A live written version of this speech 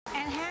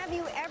And have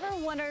you ever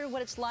wondered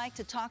what it's like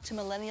to talk to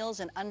millennials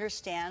and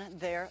understand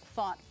their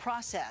thought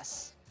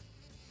process?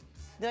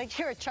 Did I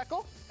hear a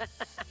chuckle?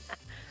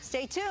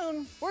 Stay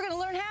tuned. We're going to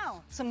learn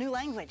how. Some new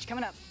language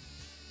coming up.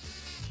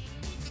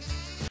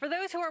 For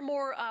those who are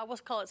more,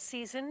 let's call it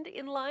seasoned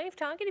in life,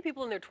 talking to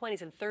people in their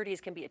 20s and 30s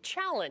can be a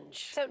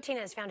challenge. So Tina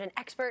has found an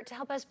expert to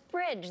help us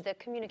bridge the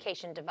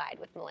communication divide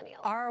with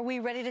millennials. Are we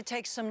ready to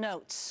take some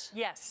notes?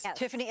 Yes.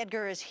 Tiffany,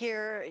 Edgar is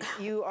here.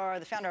 You are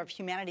the founder of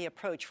Humanity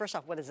Approach. First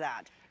off, what is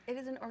that? It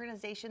is an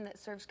organization that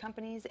serves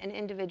companies and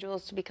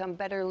individuals to become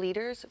better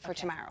leaders for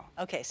tomorrow.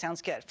 Okay,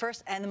 sounds good.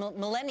 First, and the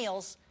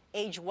millennials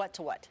age what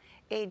to what?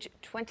 Age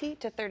 20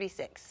 to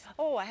 36.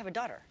 Oh, I have a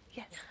daughter.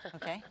 Yes.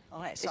 Okay.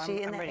 All right. So Is she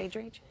in I'm that ready. age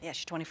range? Yeah,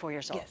 she's 24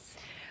 years old. Yes.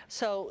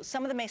 So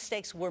some of the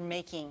mistakes we're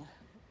making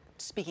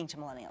speaking to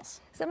millennials.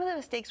 Some of the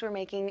mistakes we're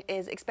making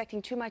is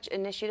expecting too much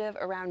initiative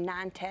around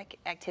non-tech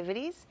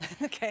activities.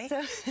 Okay.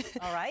 So,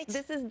 all right.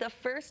 This is the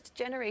first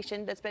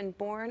generation that's been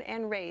born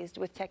and raised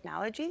with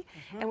technology,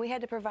 and we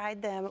had to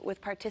provide them with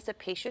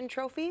participation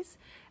trophies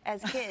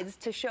as kids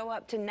to show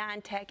up to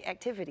non-tech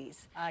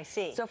activities. I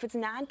see. So if it's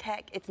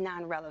non-tech, it's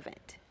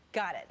non-relevant.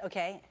 Got it.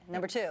 Okay.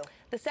 Number two.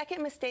 The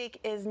second mistake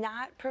is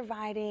not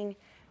providing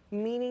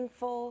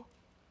meaningful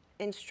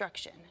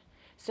instruction.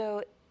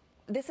 So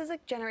this is a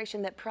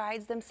generation that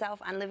prides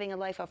themselves on living a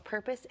life of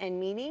purpose and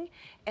meaning,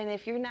 and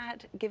if you're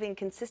not giving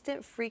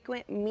consistent,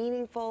 frequent,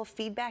 meaningful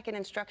feedback and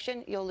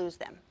instruction, you'll lose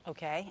them.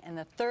 Okay. And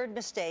the third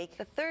mistake.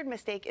 The third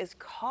mistake is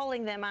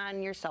calling them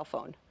on your cell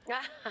phone.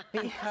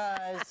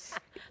 Because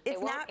It's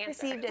won't not answer.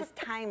 perceived as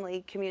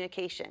timely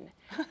communication.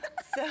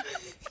 So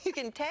you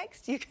can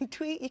text, you can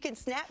tweet, you can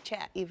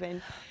Snapchat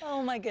even.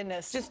 oh my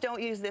goodness. Just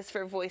don't use this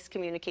for voice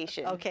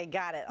communication. Okay,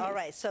 got it. All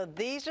right. So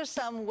these are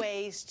some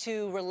ways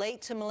to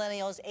relate to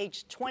millennials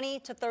aged 20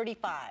 to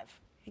 35.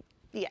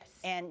 Yes.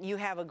 And you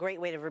have a great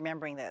way of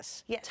remembering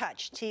this. Yes.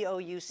 Touch,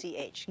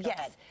 T-O-U-C-H. Go Yes.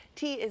 ahead.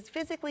 T is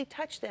physically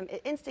touch them.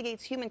 It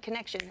instigates human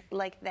connection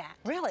like that.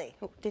 Really?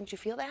 Oh, didn't you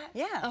feel that?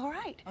 Yeah. All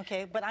right.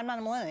 Okay, but I'm not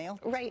a millennial.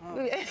 Right.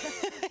 Okay.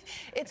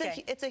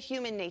 It's a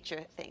human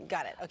nature thing.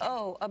 Got it. Okay.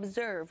 Oh,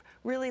 observe.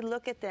 Really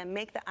look at them.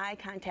 Make the eye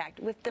contact.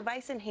 With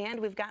device in hand,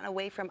 we've gotten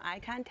away from eye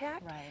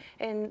contact. Right.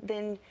 And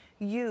then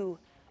you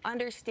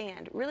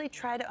understand. Really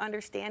try to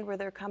understand where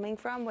they're coming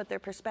from, what their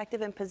perspective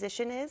and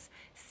position is.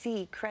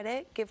 C,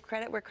 credit. Give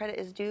credit where credit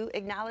is due.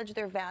 Acknowledge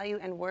their value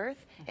and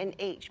worth. And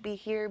H, be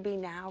here, be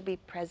now, be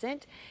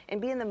present, and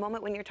be in the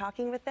moment when you're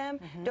talking with them.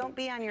 Don't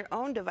be on your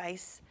own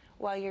device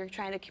while you're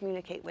trying to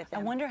communicate with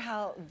them. I wonder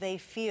how they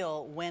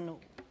feel when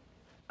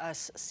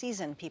us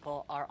seasoned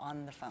people are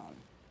on the phone.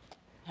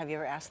 Have you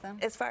ever asked them?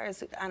 As far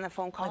as on the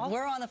phone call? Like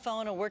we're on the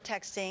phone or we're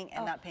texting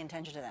and not paying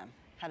attention to them.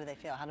 How do they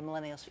feel? How do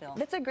millennials feel?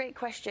 That's a great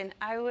question.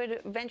 I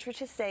would venture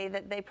to say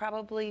that they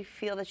probably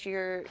feel that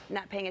you're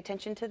not paying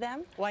attention to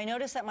them. Well, I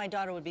noticed that my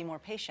daughter would be more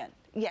patient.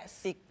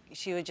 Yes.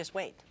 She would just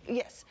wait.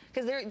 Yes,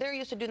 because they're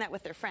used to doing that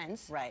with their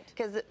friends. Right.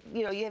 Because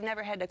you have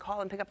never had to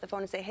call and pick up the phone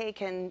and say, "Hey,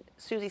 can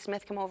Susie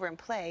Smith come over and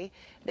play?"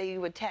 They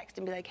would text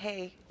and be like,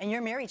 "Hey." And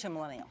you're married to a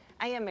millennial.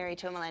 I am married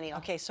to a millennial.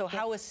 Okay, so Yes.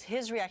 how was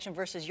his reaction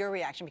versus your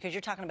reaction? Because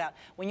you're talking about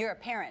when you're a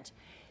parent,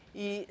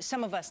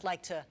 some of us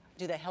like to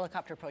do the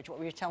helicopter approach. What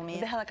were you telling me?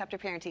 The helicopter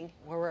parenting.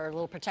 Where we're a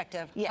little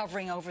protective, Yes.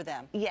 hovering over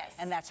them. Yes.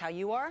 And that's how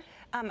you are?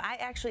 I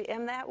actually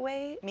am that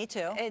way. Me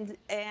too.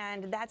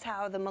 And that's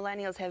how the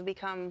millennials have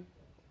become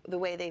the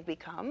way they've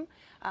become,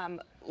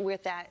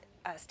 with that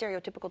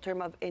stereotypical term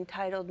of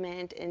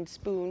entitlement and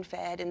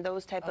spoon-fed and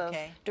those type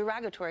Okay. of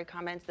derogatory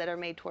comments that are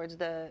made towards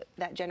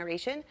that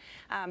generation.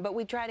 But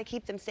we try to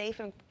keep them safe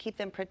and keep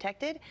them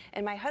protected.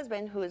 And my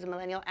husband, who is a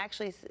millennial,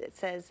 actually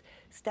says,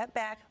 step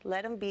back,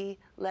 let them be,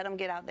 let them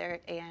get out there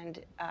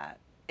and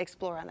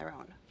explore on their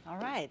own. All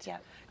right.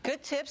 Yep.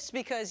 Good tips,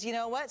 because you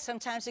know what?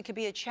 Sometimes it could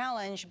be a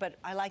challenge, but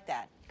I like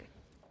that.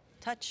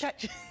 Touch.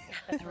 Touch.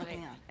 That's right.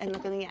 And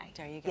look in the eye.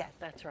 There you go. Yes.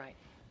 That's right.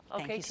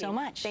 Thank Okay, you so team.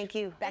 much. Thank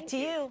you. Back to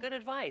you. Good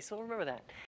advice. We'll remember that.